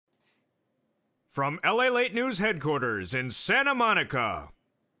From LALATE News Headquarters in Santa Monica,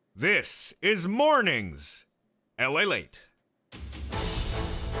 this is Mornings LALATE.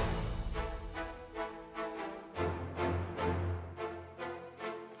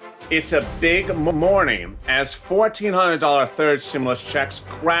 It's a big morning as $1,400 third stimulus checks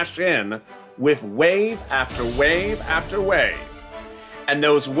crash in with wave after wave after wave. And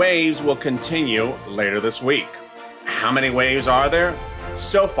those waves will continue later this week. How many waves are there?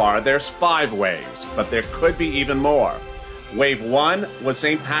 So far, there's 5 waves, but there could be even more. Wave 1 was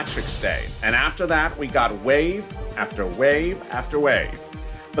St. Patrick's Day, and after that, we got wave after wave after wave.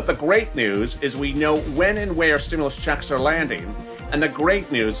 But the great news is we know when and where stimulus checks are landing, and the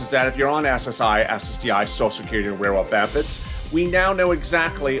great news is that if you're on SSI, SSI, Social Security, and Railroad benefits, we now know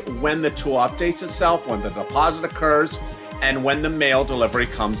exactly when the tool updates itself, when the deposit occurs, and when the mail delivery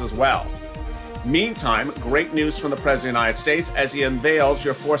comes as well. Meantime, great news from the President of the United States as he unveils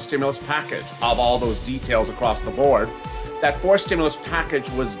your 4th stimulus package. Of all those details across the board, that 4th stimulus package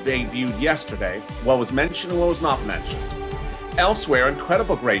was debuted yesterday. What was mentioned and what was not mentioned. Elsewhere,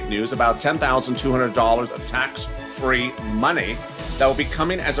 incredible great news about $10,200 of tax-free money that will be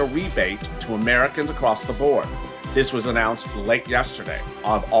coming as a rebate to Americans across the board. This was announced late yesterday.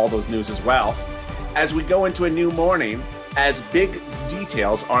 Of all those news as well. As we go into a new morning, as big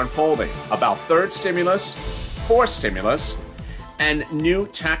details are unfolding about 3rd stimulus, 4th stimulus, and new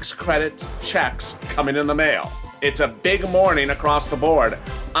tax credit checks coming in the mail. It's a big morning across the board.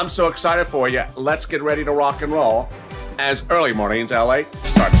 I'm so excited for you. Let's get ready to rock and roll as Early Mornings LA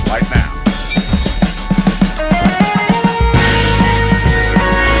starts right now.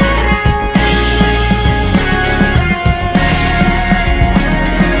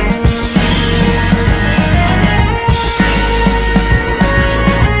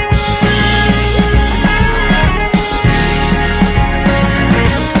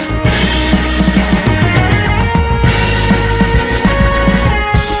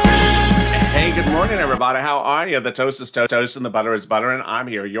 How are you? The toast is toast and the butter is butter, and I'm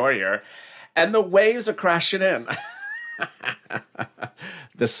here, you're here, and the waves are crashing in.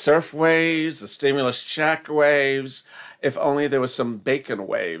 The surf waves, the stimulus check waves. If only there was some bacon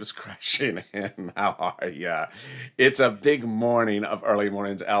waves crashing in. How are you? It's a big morning of Early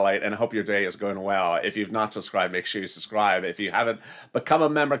Mornings LA, and I hope your day is going well. If you've not subscribed, make sure you subscribe. If you haven't become a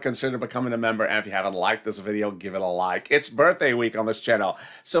member, consider becoming a member. And if you haven't liked this video, give it a like. It's birthday week on this channel,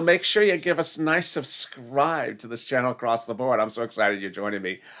 so make sure you give us a nice subscribe to this channel across the board. I'm so excited you're joining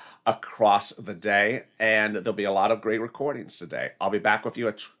me across the day, and there'll be a lot of great recordings today. I'll be back with you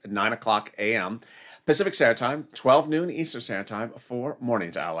at 9 o'clock a.m. Pacific Standard Time, 12 noon Eastern Standard Time for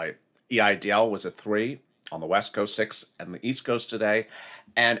Mornings LA. EIDL was at 3 on the West Coast, 6 on the East Coast today,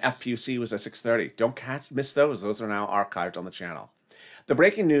 and FPUC was at 6:30. Don't miss those. Those are now archived on the channel. The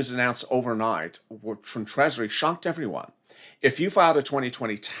breaking news announced overnight from Treasury shocked everyone. If you filed a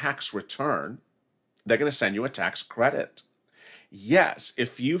 2020 tax return, they're going to send you a tax credit. Yes,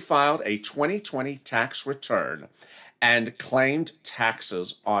 if you filed a 2020 tax return and claimed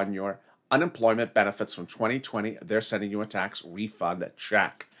taxes on your unemployment benefits from 2020, they're sending you a tax refund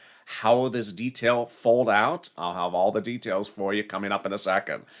check. How will this detail fold out? I'll have all the details for you coming up in a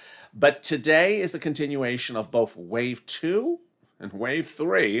second. But today is the continuation of both Wave 2 and Wave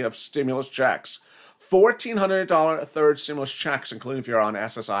 3 of stimulus checks. $1,400 third stimulus checks, including if you're on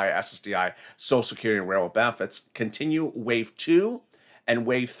SSI, SSDI, Social Security, and Railroad benefits, continue Wave 2 and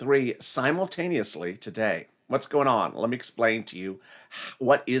Wave 3 simultaneously today. What's going on? Let me explain to you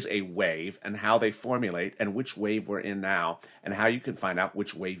what is a wave and how they formulate and which wave we're in now and how you can find out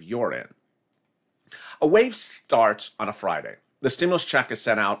which wave you're in. A wave starts on a Friday. The stimulus check is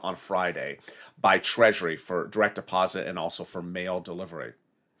sent out on Friday by Treasury for direct deposit and also for mail delivery.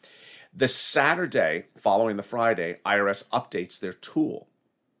 The Saturday following the Friday, IRS updates their tool.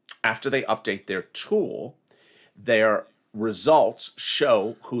 After they update their tool, their results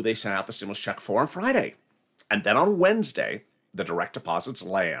show who they sent out the stimulus check for on Friday. And then on Wednesday, the direct deposits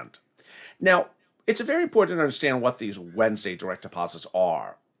land. Now, it's very important to understand what these Wednesday direct deposits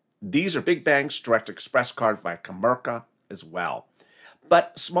are. These are big banks, direct express card by Comerica as well.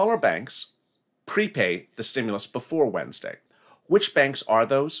 But smaller banks prepay the stimulus before Wednesday. Which banks are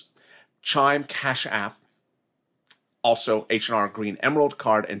those? Chime, Cash App, also H&R Green Emerald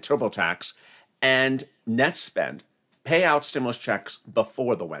Card and TurboTax, and NetSpend pay out stimulus checks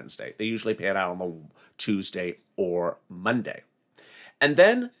before the Wednesday. They usually pay it out on the Tuesday or Monday. And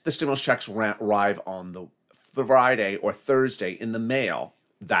then the stimulus checks arrive on the Friday or Thursday in the mail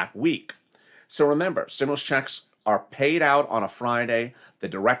that week. So remember, stimulus checks are paid out on a Friday, the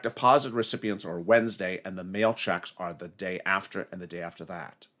direct deposit recipients are Wednesday, and the mail checks are the day after and the day after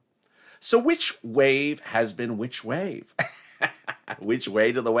that. So which wave has been which wave? Which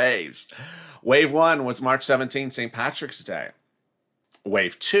way to the waves? Wave 1 was March 17th, St. Patrick's Day.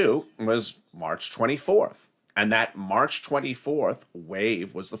 Wave 2 was March 24th. And that March 24th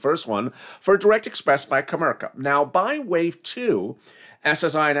wave was the first one for Direct Express by Comerica. Now, by Wave 2,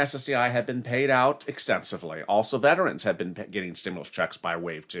 SSI and SSI had been paid out extensively. Also, veterans had been getting stimulus checks by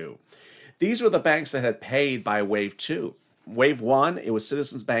Wave 2. These were the banks that had paid by Wave 2. Wave 1, it was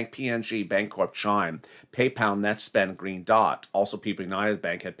Citizens Bank, PNG, Bancorp, Chime, PayPal, NetSpend, Green Dot. Also, People United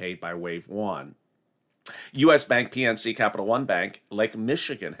Bank had paid by Wave 1. U.S. Bank, PNC, Capital One Bank, Lake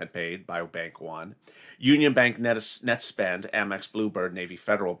Michigan had paid by Bank 1. Union Bank, NetSpend, Amex, Bluebird, Navy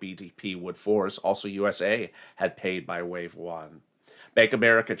Federal, BDP, Wood Forest, also USA had paid by Wave 1. Bank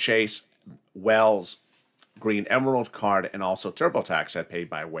America, Chase, Wells, Green Emerald Card, and also TurboTax had paid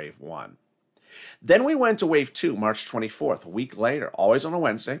by Wave 1. Then we went to Wave 2, March 24th, a week later, always on a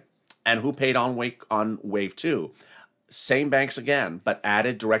Wednesday. And who paid on Wave 2? Same banks again, but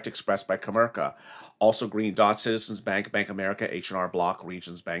added Direct Express by Comerica. Also Green Dot, Citizens Bank, Bank America, H&R Block,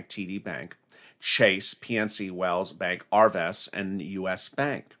 Regions Bank, TD Bank, Chase, PNC, Wells Bank, Arvest, and U.S.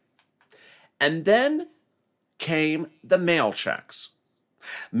 Bank. And then came the mail checks.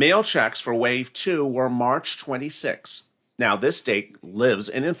 Mail checks for Wave 2 were March 26. Now, this date lives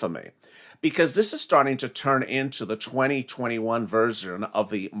in infamy because this is starting to turn into the 2021 version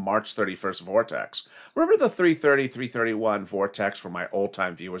of the March 31st vortex. Remember the 330, 331 vortex for my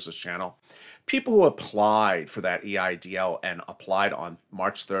old-time viewers of this channel? People who applied for that EIDL and applied on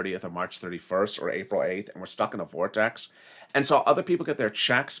March 30th or March 31st or April 8th and were stuck in a vortex and saw other people get their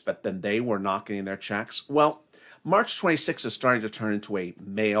checks, but then they were not getting their checks. Well, March 26th is starting to turn into a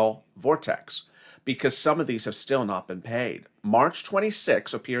mail vortex because some of these have still not been paid. March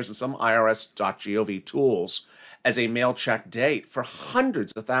 26 appears in some IRS.gov tools as a mail check date for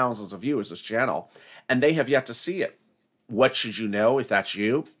hundreds of thousands of viewers of this channel, and they have yet to see it. What should you know if that's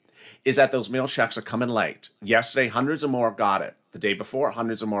you? Is that those mail checks are coming late. Yesterday, hundreds of more got it. The day before,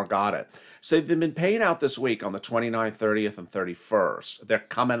 hundreds of more got it. So they've been paid out this week on the 29th, 30th, and 31st. They're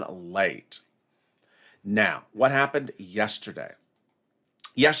coming late. Now, what happened yesterday?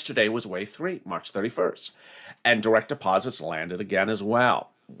 Yesterday was Wave 3, March 31st, and direct deposits landed again as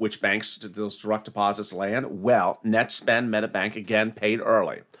well. Which banks did those direct deposits land? Well, NetSpend, MetaBank again paid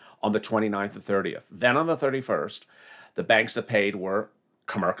early on the 29th and 30th. Then on the 31st, the banks that paid were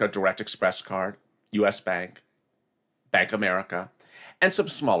Comerica Direct Express Card, U.S. Bank, Bank America, and some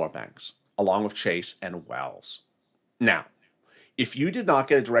smaller banks, along with Chase and Wells. Now, if you did not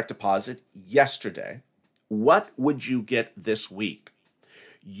get a direct deposit yesterday, what would you get this week?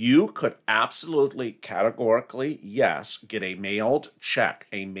 You could absolutely, categorically, yes, get a mailed check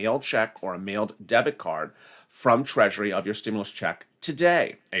or a mailed debit card from Treasury of your stimulus check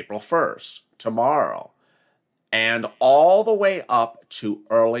today, April 1st, tomorrow, and all the way up to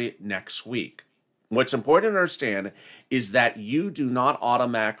early next week. What's important to understand is that you do not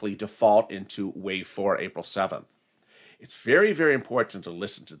automatically default into Wave 4, April 7th. It's very, very important to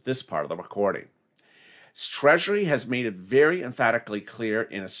listen to this part of the recording. Treasury has made it very emphatically clear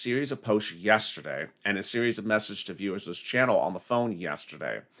in a series of posts yesterday and a series of messages to viewers of this channel on the phone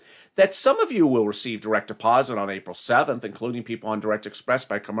yesterday that some of you will receive direct deposit on April 7th, including people on Direct Express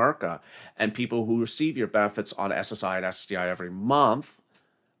by Comerica and people who receive your benefits on SSI and SSI every month,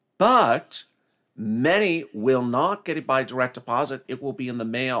 but many will not get it by direct deposit. It will be in the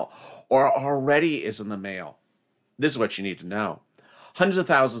mail or already is in the mail. This is what you need to know. Hundreds of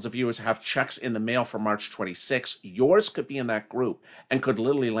thousands of viewers have checks in the mail for March 26. Yours could be in that group and could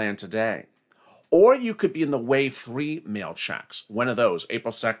literally land today. Or you could be in the Wave 3 mail checks, one of those,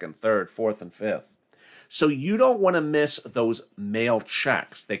 April 2nd, 3rd, 4th, and 5th. So you don't want to miss those mail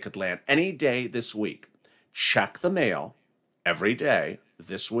checks. They could land any day this week. Check the mail every day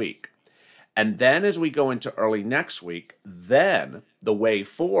this week. And then as we go into early next week, then the Wave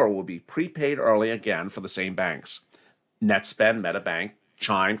 4 will be prepaid early again for the same banks. NetSpend, MetaBank,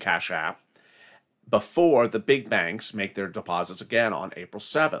 Chime, Cash App, before the big banks make their deposits again on April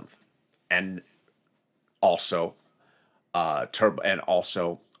 7th. And also,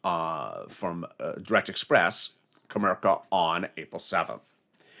 from Direct Express, Comerica on April 7th.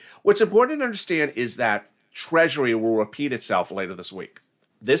 What's important to understand is that Treasury will repeat itself later this week.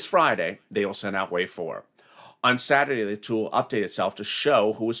 This Friday, they will send out Wave 4. On Saturday, the tool will update itself to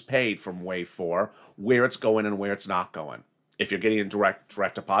show who was paid from Wave 4, where it's going and where it's not going. If you're getting a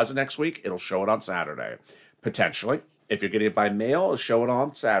direct deposit next week, it'll show it on Saturday, potentially. If you're getting it by mail, it'll show it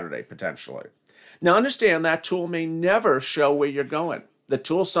on Saturday, potentially. Now, understand that tool may never show where you're going. The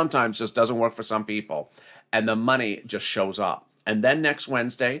tool sometimes just doesn't work for some people, and the money just shows up. And then next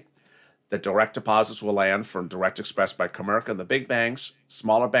Wednesday, The direct deposits will land from Direct Express by Comerica and the big banks.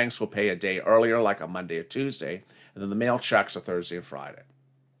 Smaller banks will pay a day earlier, like on Monday or Tuesday, and then the mail checks are Thursday and Friday.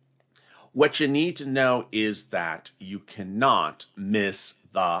 What you need to know is that you cannot miss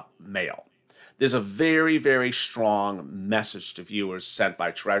the mail. There's a very, very strong message to viewers sent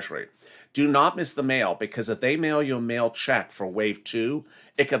by Treasury. Do not miss the mail, because if they mail you a mail check for Wave 2,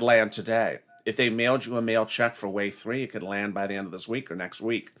 it could land today. If they mailed you a mail check for Wave 3, it could land by the end of this week or next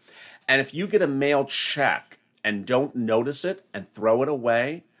week. And if you get a mail check and don't notice it and throw it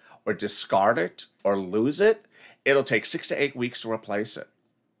away or discard it or lose it, it'll take 6 to 8 weeks to replace it.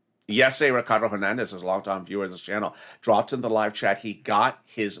 Yesterday, Ricardo Hernandez, who's a longtime viewer of this channel, dropped in the live chat. He got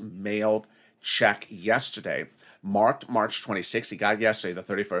his mailed check yesterday, marked March 26th. He got it yesterday, the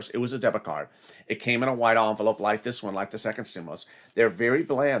 31st. It was a debit card. It came in a white envelope like this one, like the second stimulus. They're very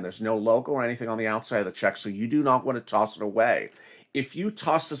bland. There's no logo or anything on the outside of the check, so you do not want to toss it away. If you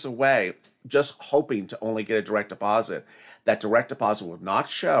toss this away just hoping to only get a direct deposit, that direct deposit will not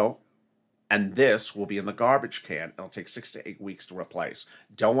show, and this will be in the garbage can. It'll take 6 to 8 weeks to replace.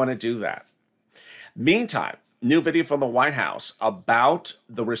 Don't want to do that. Meantime, new video from the White House about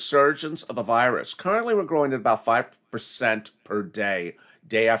the resurgence of the virus. Currently, we're growing at about 5% per day,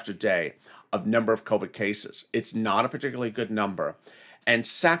 day after day, of number of COVID cases. It's not a particularly good number. And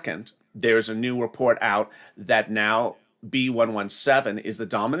second, there's a new report out that now B117 is the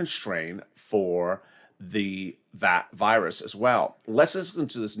dominant strain for the virus as well. Let's listen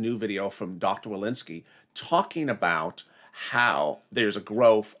to this new video from Dr. Walensky talking about how there's a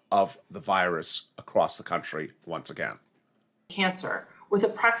growth of the virus across the country once again. Cancer, with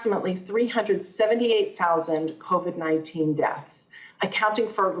approximately 378,000 COVID-19 deaths, accounting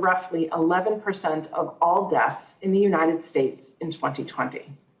for roughly 11% of all deaths in the United States in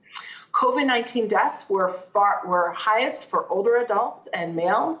 2020. COVID-19 deaths were highest for older adults and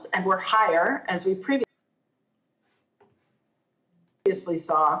males, and were higher, as we previously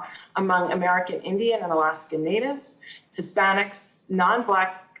saw, among American Indian and Alaskan Natives, Hispanics,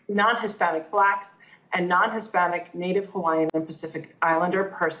 non-Hispanic Blacks, and non-Hispanic Native Hawaiian and Pacific Islander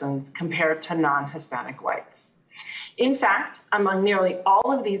persons compared to non-Hispanic whites. In fact, among nearly all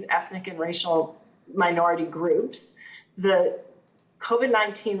of these ethnic and racial minority groups, the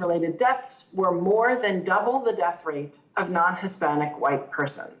COVID-19 related deaths were more than double the death rate of non-Hispanic white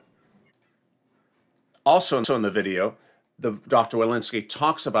persons. Also in the video, Dr. Walensky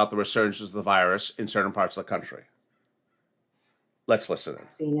talks about the resurgence of the virus in certain parts of the country. Let's listen.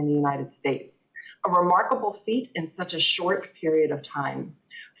 Vaccine in the United States, a remarkable feat in such a short period of time.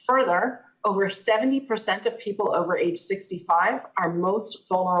 Further, over 70% of people over age 65, our most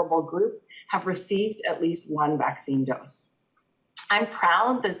vulnerable group, have received at least one vaccine dose. I'm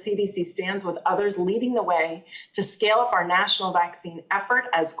proud that CDC stands with others leading the way to scale up our national vaccine effort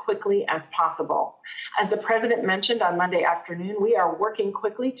as quickly as possible. As the President mentioned on Monday afternoon, we are working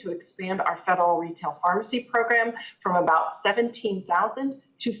quickly to expand our federal retail pharmacy program from about 17,000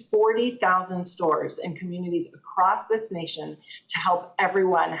 to 40,000 stores in communities across this nation to help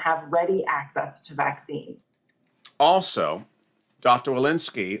everyone have ready access to vaccines. Also, Dr.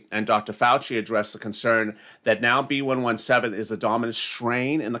 Walensky and Dr. Fauci addressed the concern that now B117 is the dominant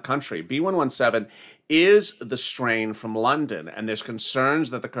strain in the country. B117 is the strain from London, and there's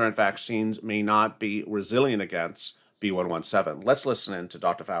concerns that the current vaccines may not be resilient against B117. Let's listen in to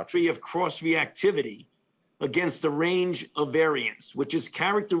Dr. Fauci. Of cross-reactivity against a range of variants, which is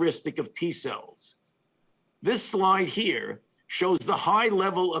characteristic of T cells. This slide here shows the high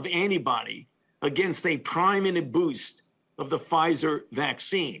level of antibody against a prime and a boost of the Pfizer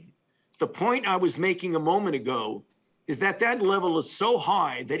vaccine. The point I was making a moment ago is that that level is so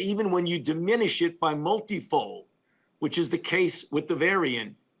high that even when you diminish it by multifold, which is the case with the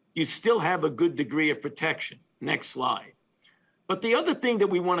variant, you still have a good degree of protection. Next slide. But the other thing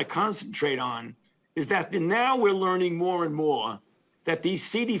that we want to concentrate on is that now we're learning more and more that these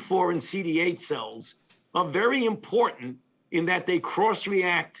CD4 and CD8 cells are very important in that they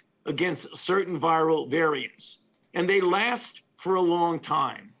cross-react against certain viral variants, and they last for a long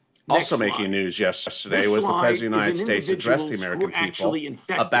time. Also making news yesterday was the President of the United States addressed the American people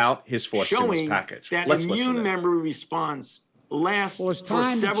about his fourth stimulus package. That Let's listen. Immune memory response lasts for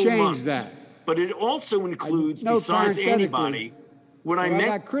several months. But it also includes, besides antibody, what I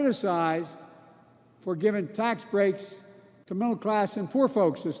got criticized for giving tax breaks to middle class and poor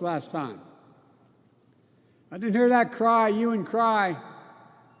folks this last time. I didn't hear that cry, you and cry,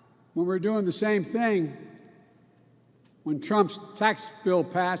 when we were doing the same thing. When Trump's tax bill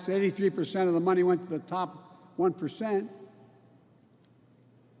passed, 83% of the money went to the top 1%.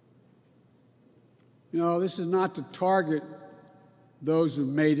 You know, this is not to target those who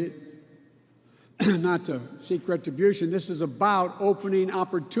made it. not to seek retribution. This is about opening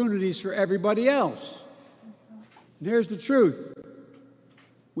opportunities for everybody else. And here's the truth.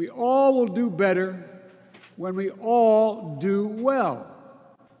 We all will do better when we all do well.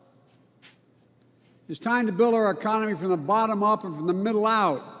 It's time to build our economy from the bottom up and from the middle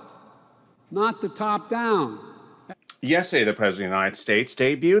out, not the top down. Yesterday, the President of the United States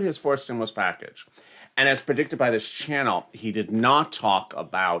debuted his fourth stimulus package. And as predicted by this channel, he did not talk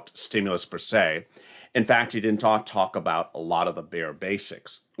about stimulus per se. In fact, he didn't talk about a lot of the bare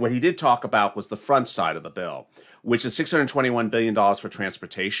basics. What he did talk about was the front side of the bill, which is $621 billion for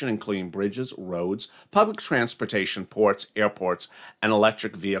transportation, including bridges, roads, public transportation, ports, airports, and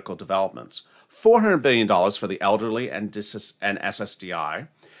electric vehicle developments. $400 billion for the elderly and SSDI.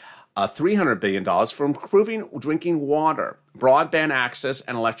 $300 billion for improving drinking water, broadband access,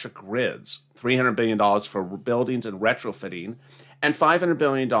 and electric grids. $300 billion for buildings and retrofitting, and $500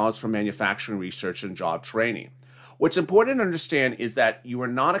 billion for manufacturing research and job training. What's important to understand is that you are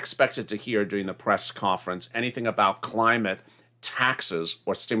not expected to hear during the press conference anything about climate, taxes,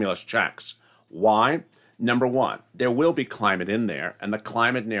 or stimulus checks. Why? Number one, there will be climate in there, and the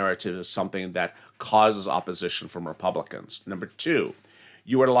climate narrative is something that causes opposition from Republicans. Number two,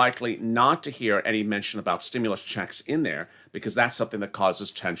 you are likely not to hear any mention about stimulus checks in there because that's something that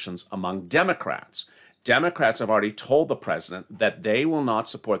causes tensions among Democrats. Democrats have already told the president that they will not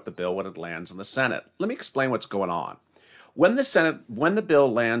support the bill when it lands in the Senate. Let me explain what's going on. When the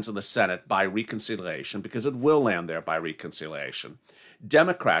bill lands in the Senate by reconciliation, because it will land there by reconciliation,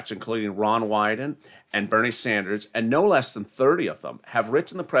 Democrats, including Ron Wyden and Bernie Sanders, and no less than 30 of them, have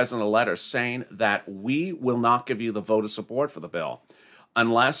written the president a letter saying that we will not give you the vote of support for the bill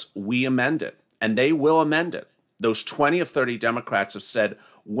unless we amend it, and they will amend it. Those 20 of 30 Democrats have said,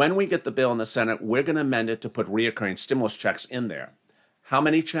 when we get the bill in the Senate, we're going to amend it to put reoccurring stimulus checks in there. How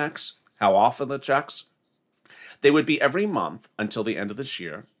many checks? How often the checks? They would be every month until the end of this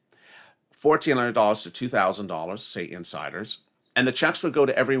year, $1,400 to $2,000, say insiders, and the checks would go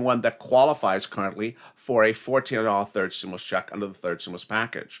to everyone that qualifies currently for a $1,400 third stimulus check under the third stimulus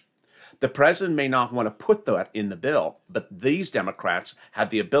package. The president may not want to put that in the bill, but these Democrats have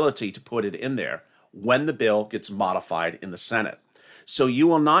the ability to put it in there when the bill gets modified in the Senate. So you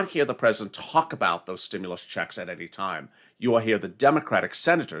will not hear the president talk about those stimulus checks at any time. You will hear the Democratic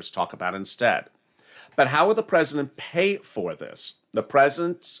senators talk about it instead. But how will the president pay for this? The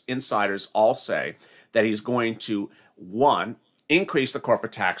president's insiders all say that he's going to, one, increase the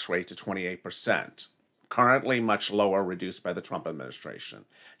corporate tax rate to 28%. Currently much lower, reduced by the Trump administration.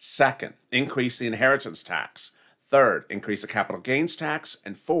 Second, increase the inheritance tax. Third, increase the capital gains tax.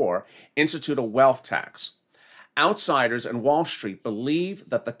 And four, institute a wealth tax. Outsiders and Wall Street believe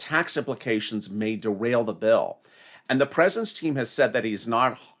that the tax implications may derail the bill. And the president's team has said that he's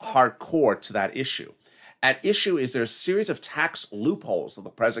not hardcore to that issue. At issue is there's a series of tax loopholes that the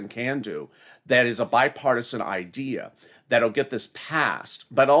president can do that is a bipartisan idea that'll get this passed.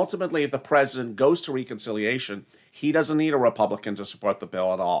 But ultimately, if the president goes to reconciliation, he doesn't need a Republican to support the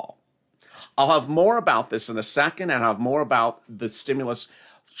bill at all. I'll have more about this in a second, and I'll have more about the stimulus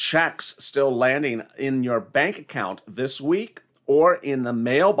checks still landing in your bank account this week or in the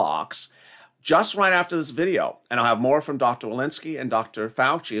mailbox just right after this video. And I'll have more from Dr. Walensky and Dr.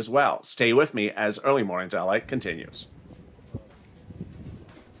 Fauci as well. Stay with me as Early Mornings LA continues.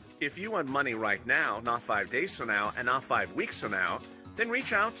 If you want money right now, not 5 days from now, and not 5 weeks from now, then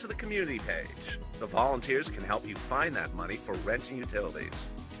reach out to the community page. The volunteers can help you find that money for rent and utilities.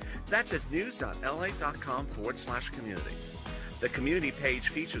 That's at news.la.com/community. The community page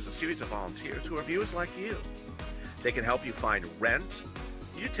features a series of volunteers who are viewers like you. They can help you find rent,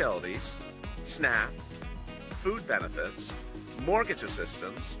 utilities, SNAP, food benefits, mortgage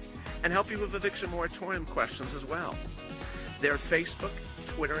assistance, and help you with eviction moratorium questions as well. Their Facebook,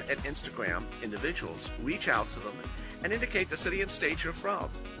 Twitter, and Instagram individuals reach out to them and indicate the city and state you're from,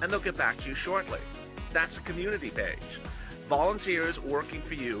 and they'll get back to you shortly. That's a community page. Volunteers working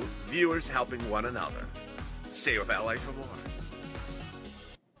for you, viewers helping one another. Stay with LA for more.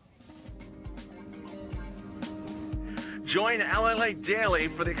 Join LALATE Daily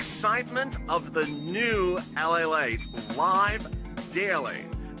for the excitement of the new LALATE live daily.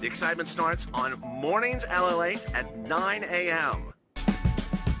 The excitement starts on Mornings LALATE at 9 a.m.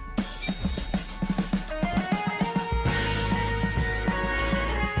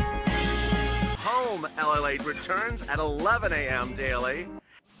 Home LALATE returns at 11 a.m. daily.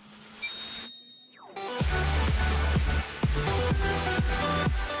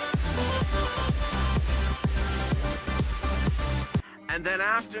 And then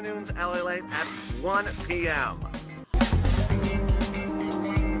afternoons LALATE at 1 p.m.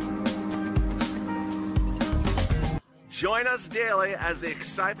 Join us daily as the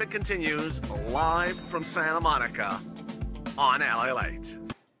excitement continues live from Santa Monica on LALATE.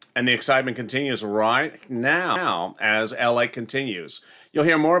 And the excitement continues right now as LA continues. You'll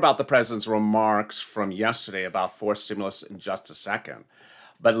hear more about the president's remarks from yesterday about forced stimulus in just a second.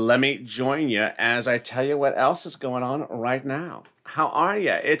 But let me join you as I tell you what else is going on right now. How are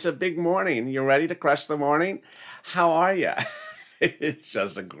you? It's a big morning. You ready to crush the morning? How are you? It's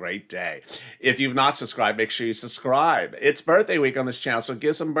just a great day. If you've not subscribed, make sure you subscribe. It's birthday week on this channel, so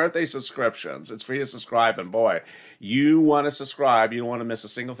give some birthday subscriptions. It's free to subscribe, and boy, you want to subscribe. You don't want to miss a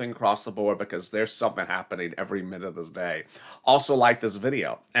single thing across the board because there's something happening every minute of this day. Also, like this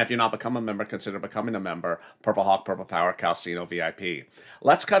video. And if you're not become a member, consider becoming a member. Purple Hawk, Purple Power, Calcino VIP.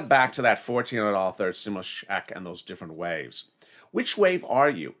 Let's cut back to that $1,400 third stimulus check and those different waves. Which wave are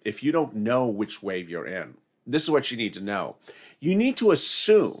you if you don't know which wave you're in? This is what you need to know. You need to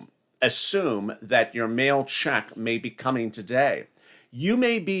assume that your mail check may be coming today. You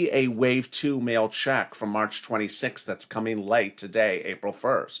may be a Wave 2 mail check from March 26th that's coming late today, April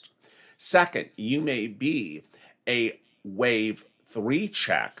 1st. Second, you may be a Wave 3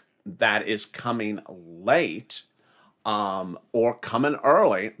 check that is coming late or coming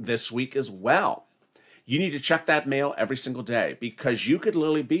early this week as well. You need to check that mail every single day because you could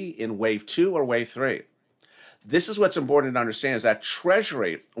literally be in Wave 2 or Wave 3. This is what's important to understand is that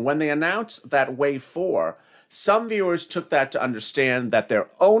Treasury, when they announced that Wave 4, some viewers took that to understand that they're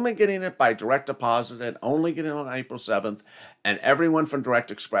only getting it by direct deposit and only getting it on April 7th, and everyone from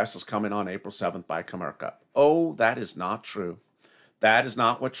Direct Express is coming on April 7th by Comerica. Oh, that is not true. That is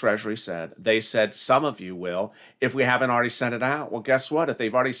not what Treasury said. They said some of you will if we haven't already sent it out. Well, guess what? If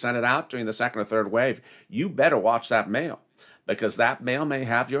they've already sent it out during the second or third wave, you better watch that mail because that mail may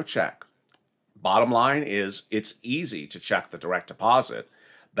have your check. Bottom line is it's easy to check the direct deposit,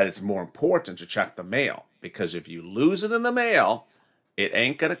 but it's more important to check the mail because if you lose it in the mail, it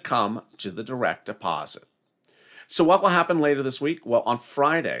ain't going to come to the direct deposit. So what will happen later this week? Well, on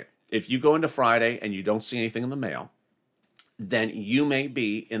Friday, if you go into Friday and you don't see anything in the mail, then you may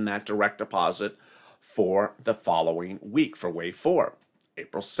be in that direct deposit for the following week for Wave 4,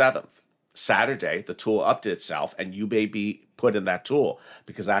 April 7th. Saturday, the tool updated itself, and you may be put in that tool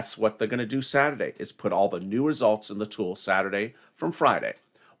because that's what they're going to do Saturday is put all the new results in the tool Saturday from Friday.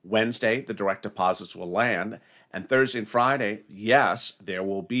 Wednesday, the direct deposits will land, and Thursday and Friday, yes, there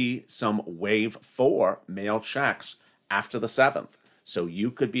will be some Wave 4 mail checks after the 7th. So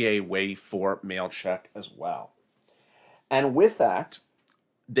you could be a Wave 4 mail check as well. And with that,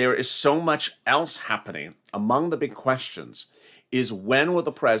 there is so much else happening. Among the big questions is when will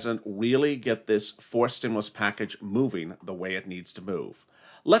the president really get this forced stimulus package moving the way it needs to move?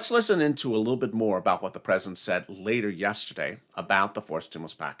 Let's listen into a little bit more about what the president said later yesterday about the forced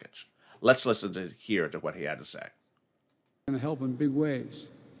stimulus package. Let's listen to what he had to say. It's going to help in big ways.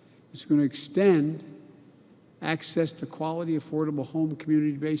 It's going to extend access to quality, affordable home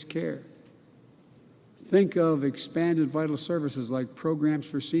community-based care. Think of expanded vital services like programs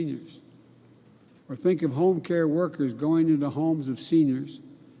for seniors. Or think of home care workers going into homes of seniors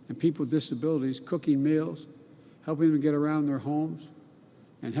and people with disabilities, cooking meals, helping them get around their homes,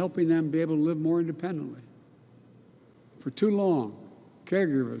 and helping them be able to live more independently. For too long,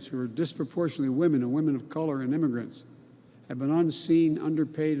 caregivers who are disproportionately women and women of color and immigrants have been unseen,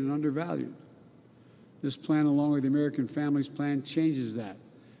 underpaid, and undervalued. This plan, along with the American Families Plan, changes that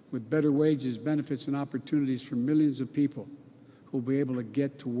with better wages, benefits, and opportunities for millions of people who will be able to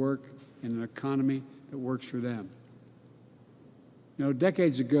get to work in an economy that works for them. You know,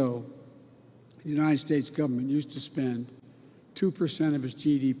 decades ago, the United States government used to spend 2% of its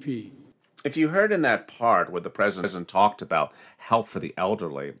GDP. If you heard in that part where the president talked about help for the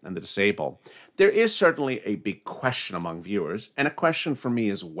elderly and the disabled, there is certainly a big question among viewers, and a question for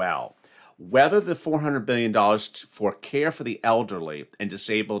me as well. Whether the $400 billion for care for the elderly and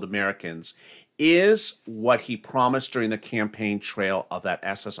disabled Americans is what he promised during the campaign trail of that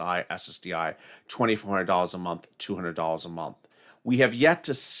SSI, SSDI, $2,400 a month, $200 a month. We have yet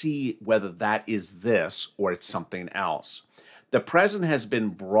to see whether that is this or it's something else. The president has been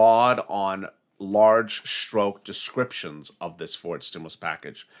broad on large stroke descriptions of this forward stimulus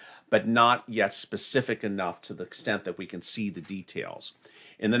package, but not yet specific enough to the extent that we can see the details.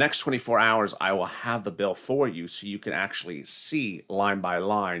 In the next 24 hours, I will have the bill for you so you can actually see line by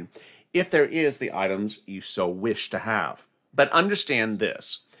line if there is the items you so wish to have. But understand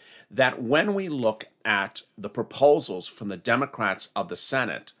this, that when we look at the proposals from the Democrats of the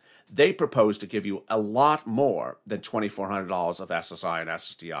Senate, they propose to give you a lot more than $2,400 of SSI and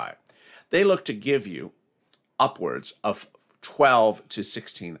SSDI. They look to give you upwards of $12,000 to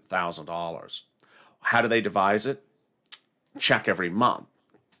 $16,000. How do they devise it? check every month,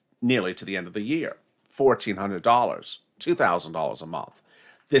 nearly to the end of the year. $1,400, $2,000 a month.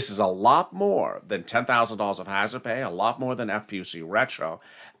 This is a lot more than $10,000 of hazard pay, a lot more than FPUC retro,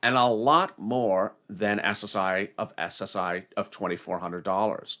 and a lot more than SSI of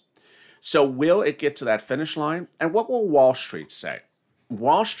 $2,400. So will it get to that finish line? And what will Wall Street say?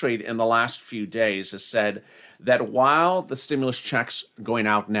 Wall Street in the last few days has said that while the stimulus checks going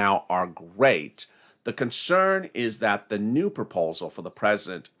out now are great, the concern is that the new proposal for the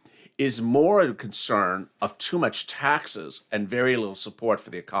president is more a concern of too much taxes and very little support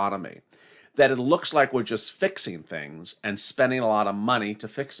for the economy, that it looks like we're just fixing things and spending a lot of money to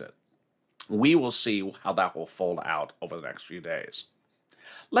fix it. We will see how that will fold out over the next few days.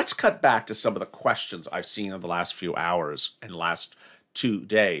 Let's cut back to some of the questions I've seen in the last few hours and last 2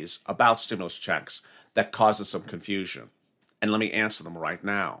 days about stimulus checks that causes some confusion. And let me answer them right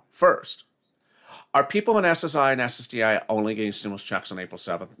now. First, are people in SSI and SSDI only getting stimulus checks on April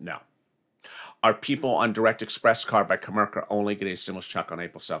 7th? No. Are people on Direct Express card by Comerica only getting a stimulus check on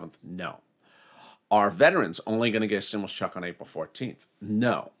April 7th? No. Are veterans only going to get a stimulus check on April 14th?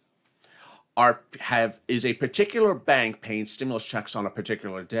 No. Is a particular bank paying stimulus checks on a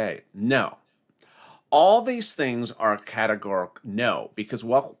particular day? No. All these things are a categorical no, because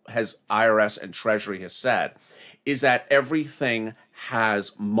what has IRS and Treasury has said is that everything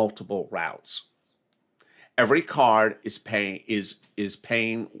has multiple routes. Every card is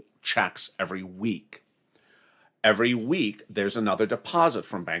paying checks every week. Every week, there's another deposit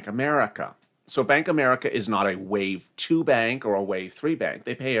from Bank America. So Bank America is not a wave 2 bank or a wave 3 bank.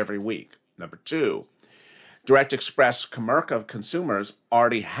 They pay every week. Number 2, Direct Express Comerica consumers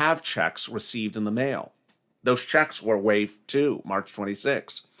already have checks received in the mail. Those checks were wave 2, March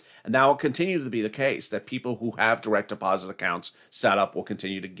 26. And that will continue to be the case, that people who have direct deposit accounts set up will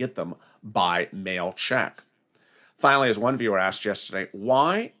continue to get them by mail check. Finally, as one viewer asked yesterday,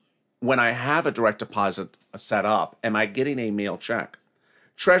 why, when I have a direct deposit set up, am I getting a mail check?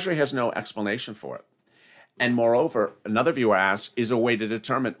 Treasury has no explanation for it. And moreover, another viewer asked, is there a way to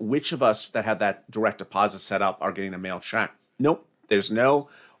determine which of us that had that direct deposit set up are getting a mail check? Nope, there's no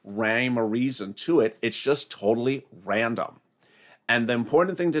rhyme or reason to it. It's just totally random. And the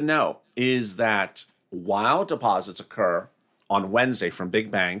important thing to know is that while deposits occur on Wednesday from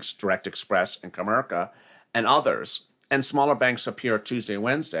big banks, Direct Express and Comerica, and others, and smaller banks appear Tuesday and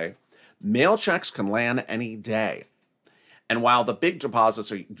Wednesday, mail checks can land any day. And while the big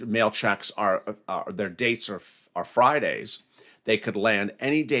deposits or mail checks their dates are Fridays, they could land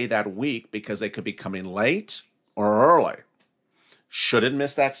any day that week because they could be coming late or early. Shouldn't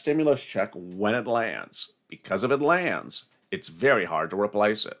miss that stimulus check when it lands. Because if it lands, it's very hard to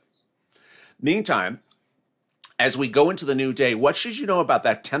replace it. Meantime, as we go into the new day, what should you know about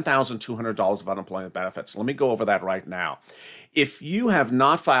that $10,200 of unemployment benefits? Let me go over that right now. If you have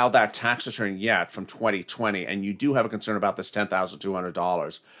not filed that tax return yet from 2020 and you do have a concern about this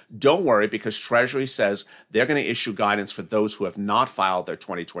 $10,200, don't worry, because Treasury says they're going to issue guidance for those who have not filed their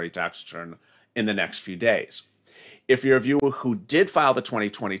 2020 tax return in the next few days. If you're a viewer who did file the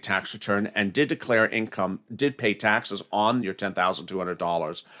 2020 tax return and did declare income, did pay taxes on your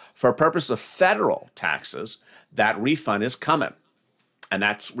 $10,200, for purpose of federal taxes, that refund is coming. And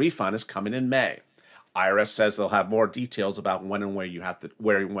that refund is coming in May. IRS says they'll have more details about when and where you have to,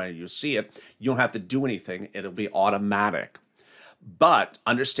 where and when you see it. You don't have to do anything. It'll be automatic. But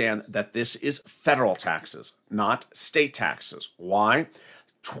understand that this is federal taxes, not state taxes. Why?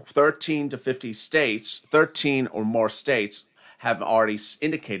 13 to 50 states, 13 or more states have already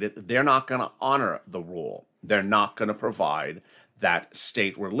indicated they're not going to honor the rule. They're not going to provide that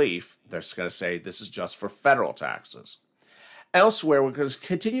state relief. They're going to say this is just for federal taxes. Elsewhere, we're going to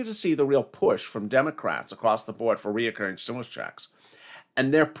continue to see the real push from Democrats across the board for reoccurring stimulus checks.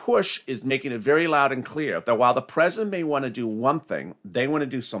 And their push is making it very loud and clear that while the president may want to do one thing, they want to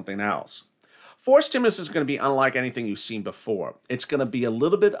do something else. Forced stimulus is going to be unlike anything you've seen before. It's going to be a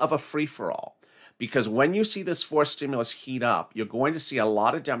little bit of a free-for-all, because when you see this forced stimulus heat up, you're going to see a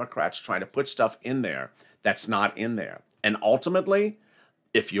lot of Democrats trying to put stuff in there that's not in there. And ultimately,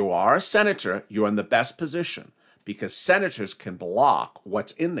 if you are a senator, you're in the best position, because senators can block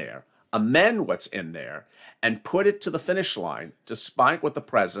what's in there, amend what's in there, and put it to the finish line despite what the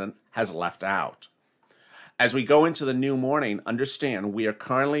president has left out. As we go into the new morning, understand we are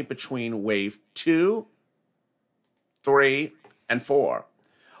currently between wave 2, 3, and 4.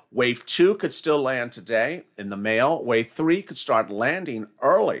 Wave 2 could still land today in the mail. Wave 3 could start landing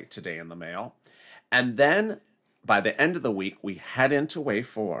early today in the mail. And then by the end of the week, we head into wave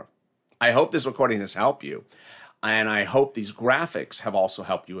 4. I hope this recording has helped you. And I hope these graphics have also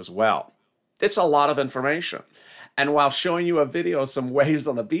helped you as well. It's a lot of information. And while showing you a video of some waves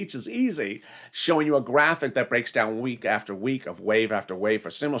on the beach is easy, showing you a graphic that breaks down week after week of wave after wave for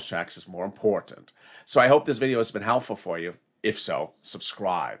stimulus checks is more important. So I hope this video has been helpful for you. If so,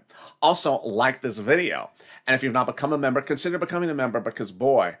 subscribe. Also, like this video. And if you've not become a member, consider becoming a member because,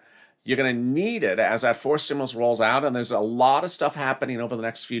 boy, you're going to need it as that fourth stimulus rolls out, and there's a lot of stuff happening over the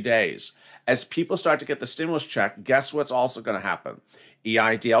next few days. As people start to get the stimulus check, guess what's also going to happen?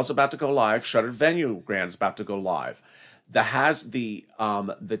 EIDL is about to go live. Shuttered venue grant is about to go live.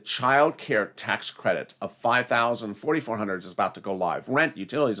 The child care tax credit of $5,000, $4,400 is about to go live. Rent,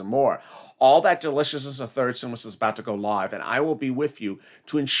 utilities, and more. All that deliciousness of third stimulus is about to go live, and I will be with you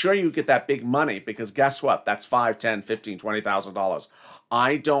to ensure you get that big money because guess what? That's $5,000, $10,000, $15,000, $20,000.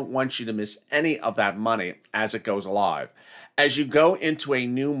 I don't want you to miss any of that money as it goes live. As you go into a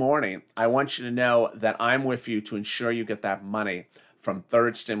new morning, I want you to know that I'm with you to ensure you get that money from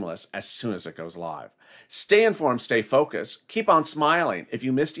third stimulus as soon as it goes live. Stay informed, stay focused, keep on smiling. If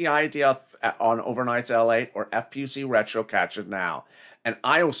you missed the idea on Overnight's LALATE or FPUC Retro, catch it now. And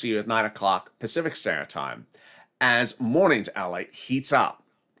I will see you at 9 o'clock Pacific Standard Time as Morning's LALATE heats up.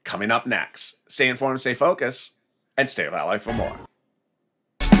 Coming up next. Stay informed, stay focused, and stay with LA for more.